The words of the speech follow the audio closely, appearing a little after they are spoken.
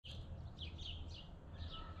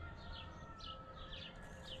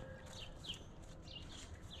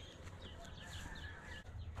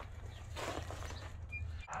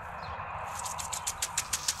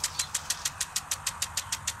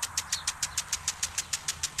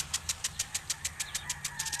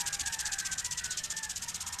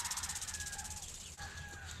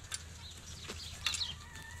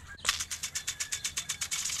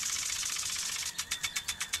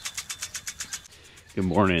Good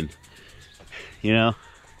morning. You know,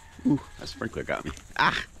 ooh, that sprinkler got me.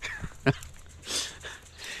 Ah!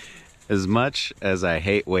 As much as I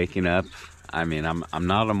hate waking up, I mean, I'm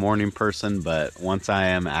not a morning person, but once I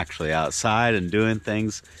am actually outside and doing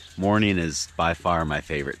things, morning is by far my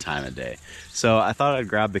favorite time of day. So I thought I'd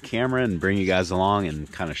grab the camera and bring you guys along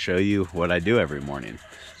and kind of show you what I do every morning.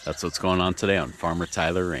 That's what's going on today on Farmer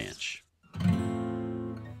Tyler Ranch.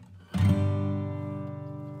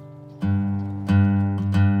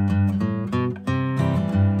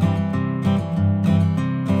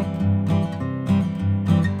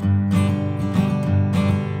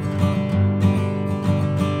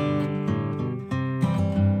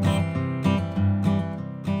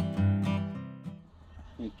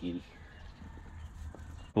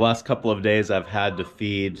 The last couple of days I've had to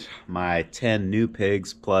feed my 10 new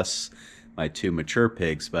pigs plus my 2 mature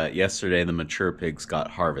pigs, but yesterday the mature pigs got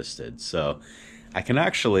harvested. So I can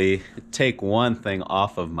actually take one thing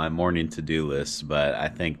off of my morning to-do list, but I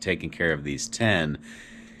think taking care of these 10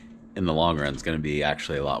 in the long run is going to be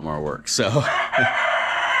actually a lot more work. So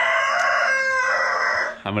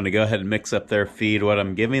I'm going to go ahead and mix up their feed. What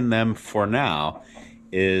I'm giving them for now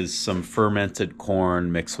is some fermented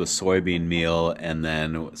corn mixed with soybean meal and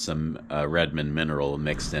then some Redmond mineral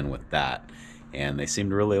mixed in with that. And they seem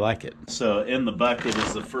to really like it. So in the bucket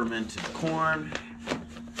is the fermented corn,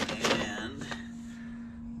 and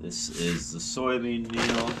this is the soybean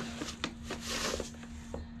meal.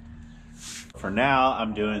 For now,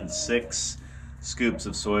 I'm doing 6 scoops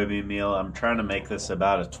of soybean meal. I'm trying to make this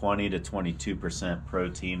about a 20 to 22%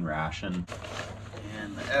 protein ration.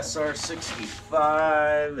 And the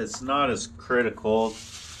SR65 is not as critical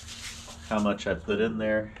how much I put in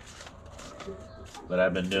there, but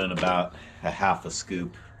I've been doing about a half a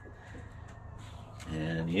scoop.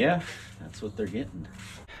 And yeah, that's what they're getting.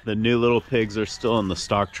 The new little pigs are still in the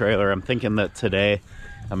stock trailer. I'm thinking that today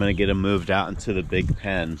I'm gonna get them moved out into the big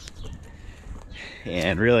pen.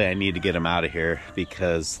 And really I need to get them out of here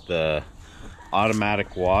because the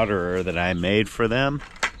automatic waterer that I made for them,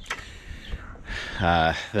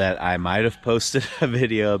 that I might have posted a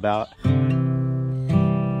video about,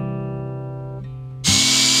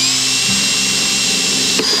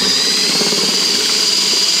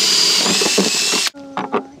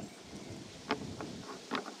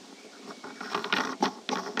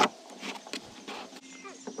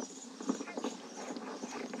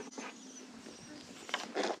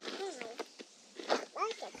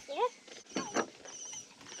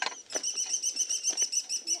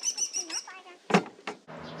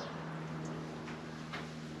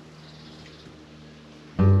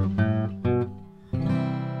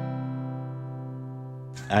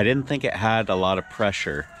 I didn't think it had a lot of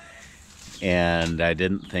pressure, and I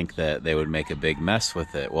didn't think that they would make a big mess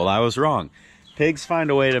with it. Well, I was wrong. Pigs find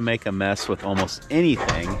a way to make a mess with almost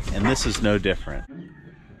anything, and this is no different.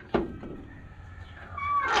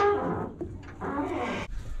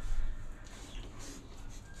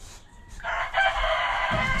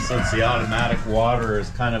 Since the automatic water is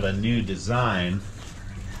kind of a new design,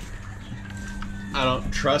 I don't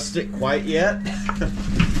trust it quite yet.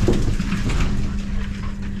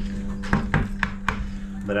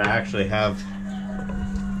 But I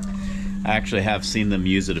actually have seen them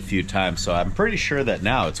use it a few times, so I'm pretty sure that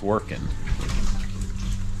now it's working.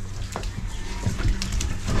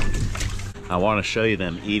 I want to show you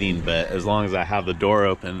them eating, but as long as I have the door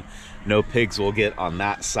open, no pigs will get on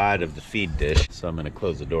that side of the feed dish. So I'm going to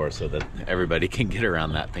close the door so that everybody can get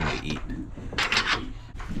around that thing to eat.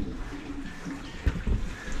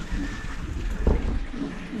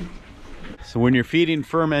 So when you're feeding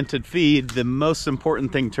fermented feed, the most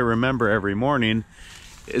important thing to remember every morning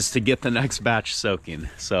is to get the next batch soaking.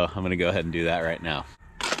 So I'm gonna go ahead and do that right now.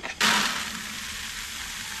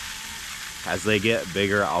 As they get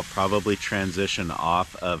bigger, I'll probably transition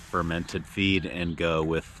off of fermented feed and go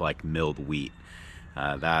with like milled wheat.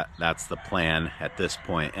 That's the plan at this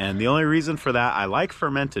point. And the only reason for that, I like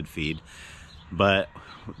fermented feed, but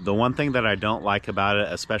the one thing that I don't like about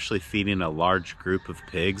it, especially feeding a large group of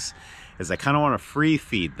pigs, is I kind of want to free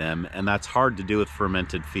feed them, and that's hard to do with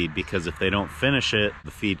fermented feed because if they don't finish it,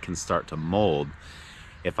 the feed can start to mold.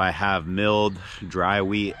 If I have milled dry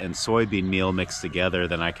wheat and soybean meal mixed together,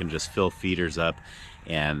 then I can just fill feeders up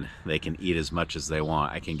and they can eat as much as they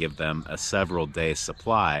want. I can give them a several day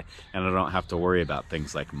supply and I don't have to worry about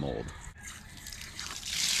things like mold.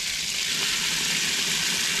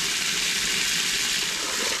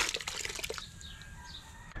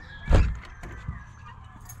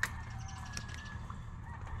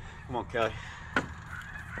 Come on, Kelly.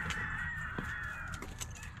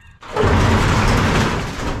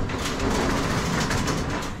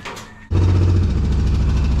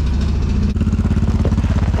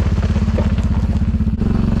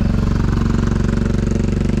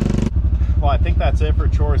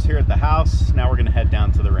 chores here at the house. Now we're gonna head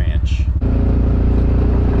down to the ranch.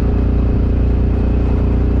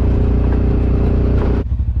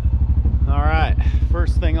 All right,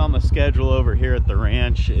 first thing on the schedule over here at the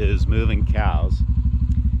ranch is moving cows.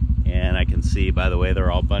 And I can see by the way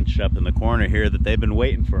they're all bunched up in the corner here that they've been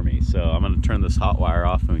waiting for me. So I'm gonna turn this hot wire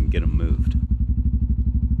off and we can get them moved.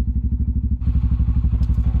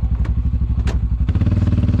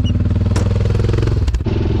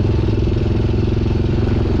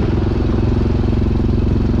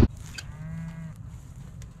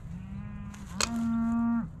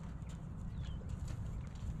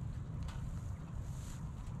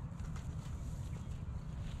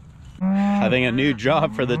 I think a new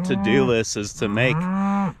job for the to-do list is to make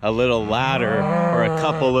a little ladder or a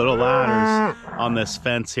couple little ladders on this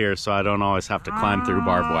fence here so I don't always have to climb through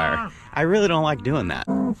barbed wire. I really don't like doing that.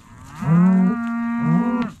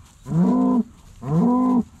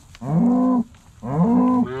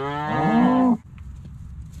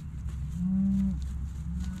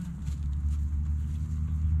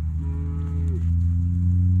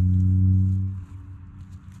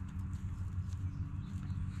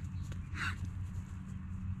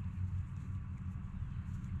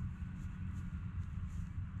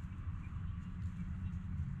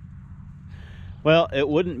 Well, it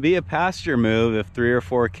wouldn't be a pasture move if 3 or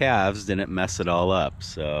 4 calves didn't mess it all up.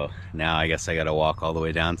 So now I guess I got to walk all the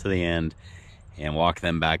way down to the end and walk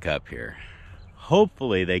them back up here.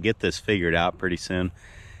 Hopefully they get this figured out pretty soon.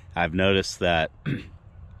 I've noticed that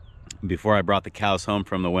before I brought the cows home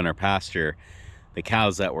from the winter pasture, the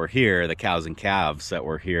cows that were here, the cows and calves that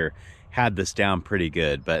were here, had this down pretty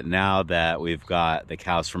good. But now that we've got the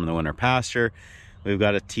cows from the winter pasture, we've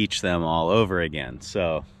got to teach them all over again.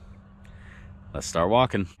 So let's start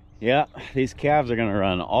walking. Yeah, these calves are gonna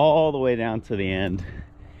run all the way down to the end.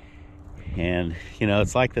 And you know,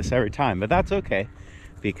 it's like this every time, but that's okay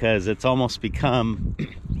because it's almost become,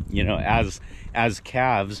 you know, as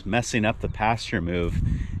calves, messing up the pasture move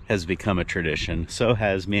has become a tradition. So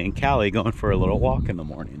has me and Callie going for a little walk in the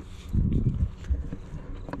morning.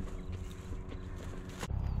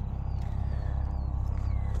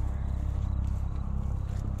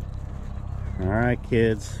 All right,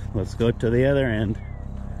 kids, let's go to the other end.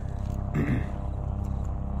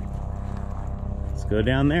 Let's go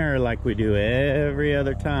down there like we do every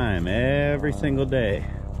other time, every single day.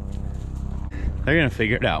 They're gonna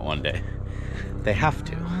figure it out one day. They have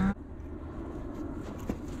to.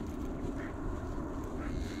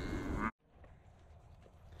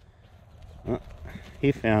 Oh,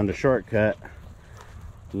 he found a shortcut.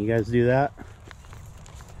 Can you guys do that?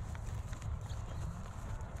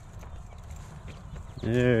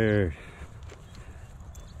 There.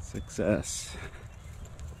 Success.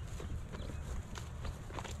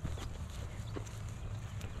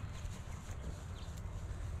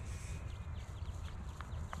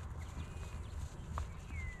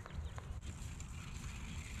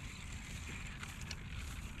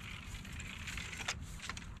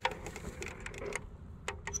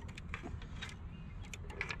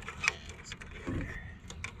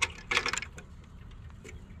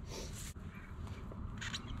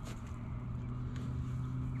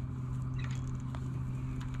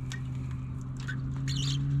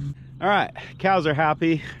 All right, cows are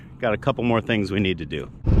happy. Got a couple more things we need to do.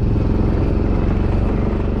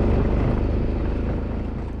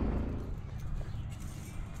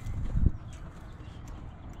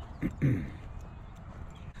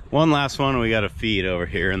 One last one we got to feed over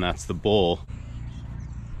here, and that's the bull.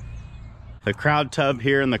 The crowd tub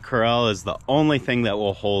here in the corral is the only thing that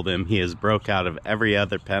will hold him. He has broke out of every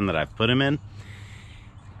other pen that I've put him in.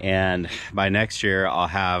 And by next year, I'll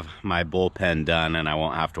have my bullpen done and I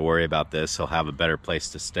won't have to worry about this. He'll have a better place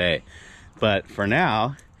to stay. But for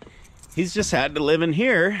now, he's just had to live in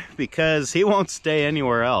here because he won't stay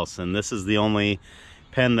anywhere else. And this is the only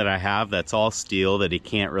pen that I have that's all steel that he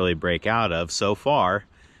can't really break out of so far.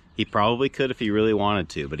 He probably could if he really wanted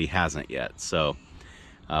to, but he hasn't yet. So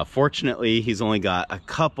fortunately, he's only got a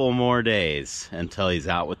couple more days until he's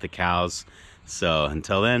out with the cows. So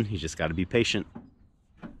until then, you just got to be patient.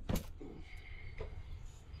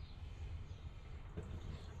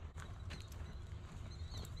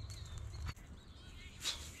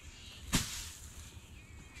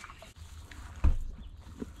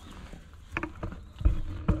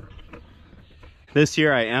 This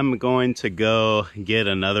year I am going to go get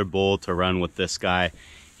another bull to run with this guy,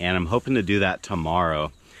 and I'm hoping to do that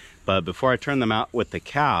tomorrow. But before I turn them out with the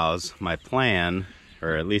cows, my plan,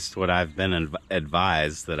 or at least what I've been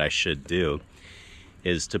advised that I should do,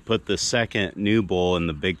 is to put the second new bull in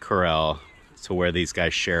the big corral to where these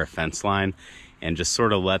guys share a fence line and just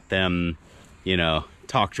sort of let them, you know,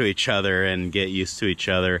 talk to each other and get used to each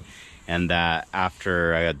other, and that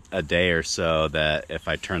after a day or so, that if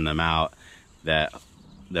I turn them out, that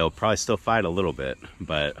they'll probably still fight a little bit,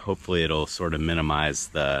 but hopefully it'll sort of minimize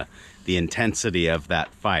the intensity of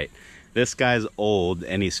that fight. This guy's old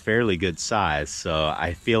and he's fairly good size, so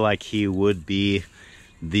I feel like he would be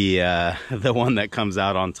the one that comes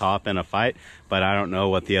out on top in a fight, but I don't know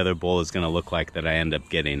what the other bull is going to look like that I end up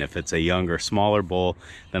getting. If it's a younger, smaller bull,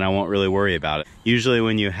 then I won't really worry about it. Usually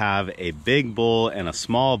when you have a big bull and a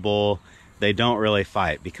small bull, they don't really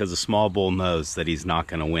fight because the small bull knows that he's not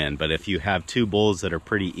going to win. But if you have two bulls that are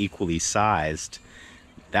pretty equally sized,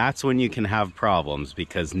 that's when you can have problems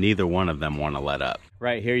because neither one of them want to let up.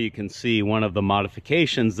 Right here you can see one of the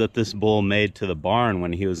modifications that this bull made to the barn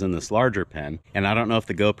when he was in this larger pen. And I don't know if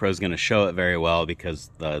the GoPro is going to show it very well because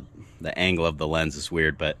the angle of the lens is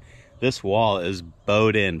weird, but this wall is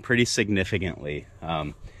bowed in pretty significantly.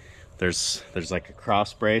 There's like a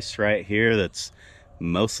cross brace right here that's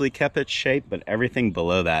mostly kept its shape, but everything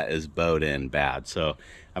below that is bowed in bad. So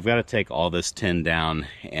I've got to take all this tin down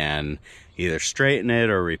and either straighten it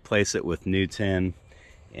or replace it with new tin.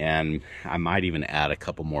 And I might even add a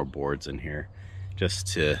couple more boards in here just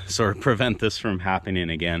to sort of prevent this from happening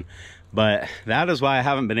again. But that is why I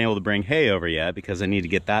haven't been able to bring hay over yet, because I need to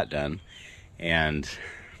get that done. And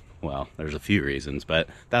well, there's a few reasons, but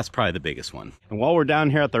that's probably the biggest one. And while we're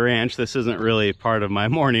down here at the ranch, this isn't really part of my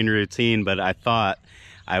morning routine, but I thought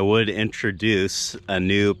I would introduce a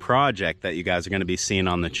new project that you guys are going to be seeing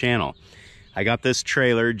on the channel. I got this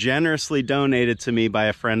trailer generously donated to me by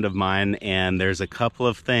a friend of mine, and there's a couple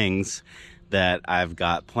of things that I've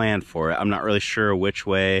got planned for it. I'm not really sure which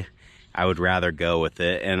way I would rather go with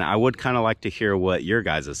it, and I would kind of like to hear what your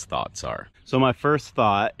guys' thoughts are. So my first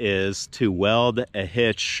thought is to weld a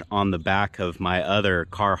hitch on the back of my other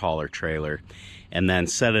car hauler trailer and then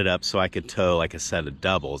set it up so I could tow like a set of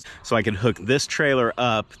doubles. So I could hook this trailer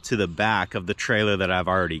up to the back of the trailer that I've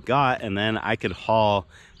already got, and then I could haul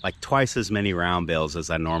like twice as many round bales as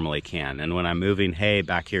I normally can. And when I'm moving hay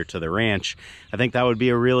back here to the ranch, I think that would be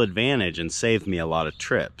a real advantage and save me a lot of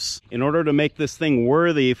trips. In order to make this thing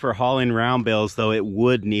worthy for hauling round bales, though, it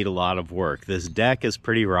would need a lot of work. This deck is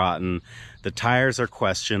pretty rotten. The tires are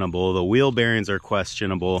questionable. The wheel bearings are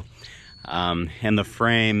questionable. And the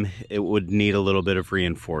frame, it would need a little bit of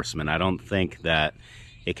reinforcement. I don't think that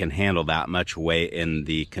it can handle that much weight in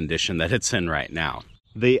the condition that it's in right now.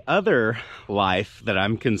 The other life that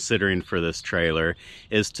I'm considering for this trailer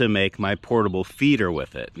is to make my portable feeder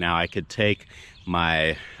with it. Now I could take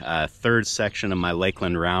my third section of my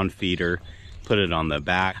Lakeland round feeder, put it on the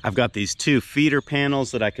back. I've got these two feeder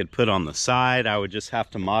panels that I could put on the side. I would just have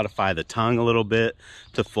to modify the tongue a little bit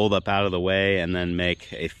to fold up out of the way and then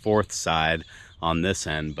make a fourth side on this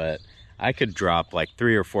end. But I could drop like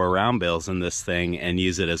 3 or 4 round bales in this thing and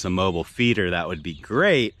use it as a mobile feeder. That would be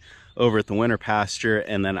great over at the winter pasture,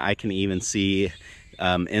 and then I can even see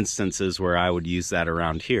instances where I would use that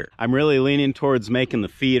around here. I'm really leaning towards making the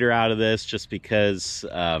feeder out of this just because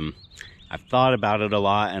I've thought about it a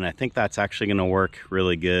lot, and I think that's actually going to work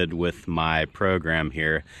really good with my program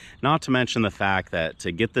here. Not to mention the fact that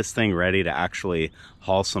to get this thing ready to actually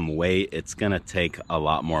haul some weight, it's going to take a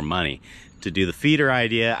lot more money. To do the feeder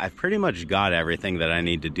idea, I've pretty much got everything that I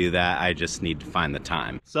need to do that. I just need to find the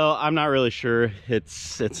time. So I'm not really sure.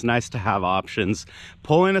 It's nice to have options.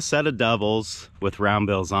 Pulling a set of doubles with round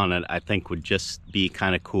bales on it, I think would just be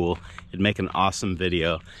kind of cool. It'd make an awesome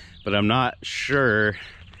video, but I'm not sure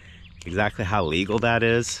exactly how legal that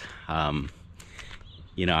is.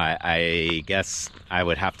 You know, I guess I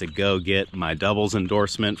would have to go get my doubles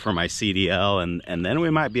endorsement for my CDL, and then we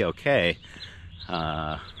might be okay.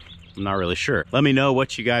 I'm not really sure. Let me know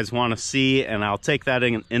what you guys want to see, and I'll take that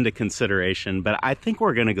into consideration. But I think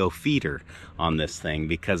we're going to go feeder on this thing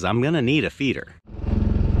because I'm going to need a feeder.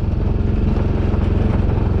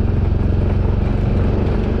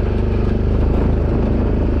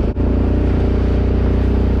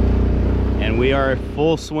 And we are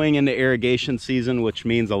full swing into irrigation season, which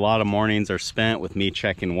means a lot of mornings are spent with me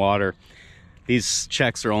checking water. These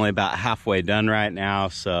checks are only about halfway done right now,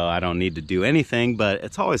 so I don't need to do anything, but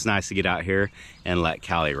it's always nice to get out here and let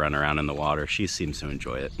Callie run around in the water. She seems to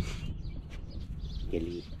enjoy it.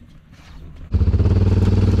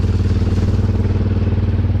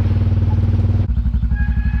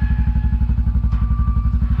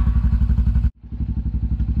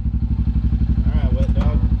 All right, wet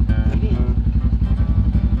dog.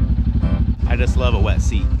 I just love a wet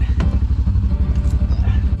seat.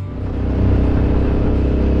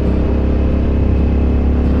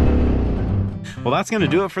 Well, that's going to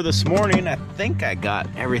do it for this morning. I think I got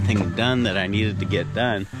everything done that I needed to get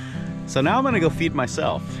done. So now I'm gonna go feed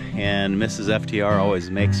myself, and Mrs. FTR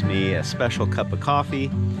always makes me a special cup of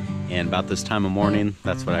coffee, and about this time of morning,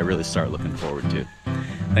 that's what I really start looking forward to.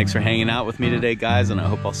 Thanks for hanging out with me today, guys, and I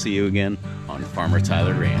hope I'll see you again on Farmer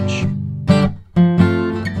Tyler Ranch.